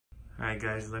Alright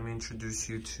guys, let me introduce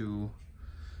you to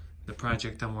the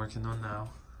project I'm working on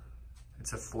now.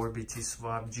 It's a 4BT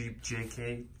swap Jeep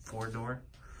JK 4-door.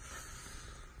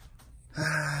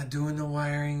 Doing the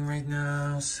wiring right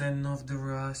now, sending off the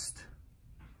rust.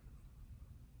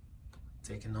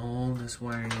 Taking all this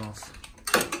wiring off.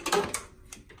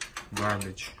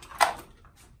 Garbage.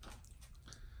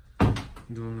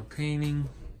 Doing the painting.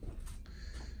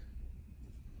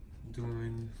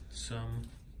 Doing some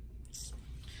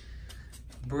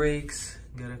brakes.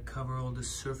 Gotta cover all the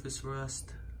surface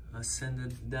rust. I sent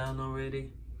it down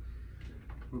already.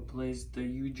 Replaced the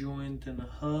U-joint and the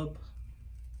hub.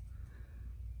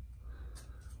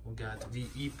 We got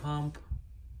VE pump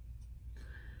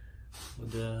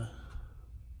with the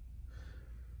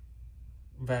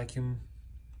vacuum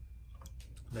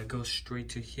that goes straight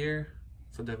to here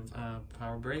for the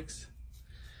power brakes.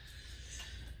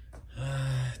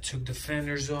 Took the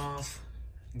fenders off.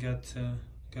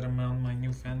 Gotta mount my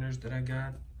new fenders that I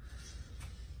got.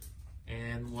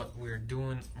 And what we're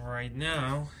doing right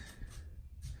now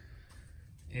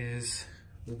is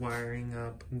wiring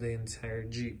up the entire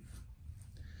Jeep.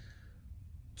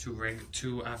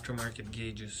 Two aftermarket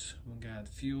gauges. We got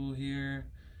fuel here,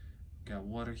 we got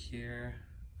water here.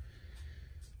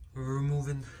 We're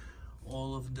removing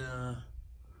all of the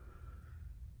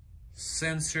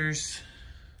sensors.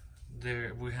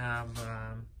 There we have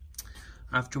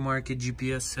aftermarket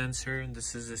GPS sensor.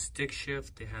 This is a stick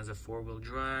shift. It has a 4-wheel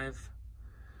drive.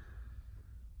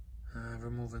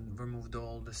 Removed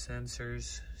all the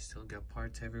sensors. Still got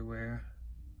parts everywhere.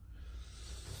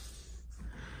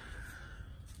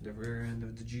 The rear end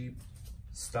of the Jeep,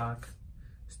 stock.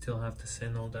 Still have to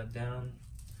sand all that down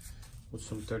with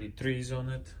some 33s on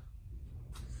it.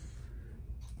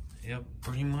 Yep,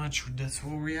 pretty much that's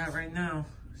where we're at right now.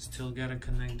 Still gotta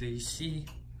connect the AC.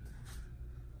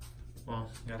 Well,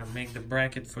 gotta make the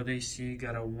bracket for the AC.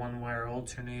 Got a 1-wire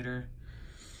alternator.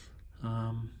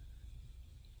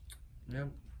 Yep,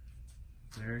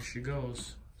 there she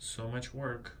goes. So much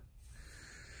work.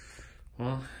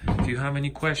 Well, if you have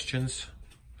any questions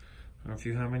or if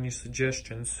you have any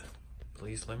suggestions,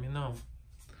 please let me know.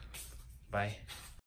 Bye.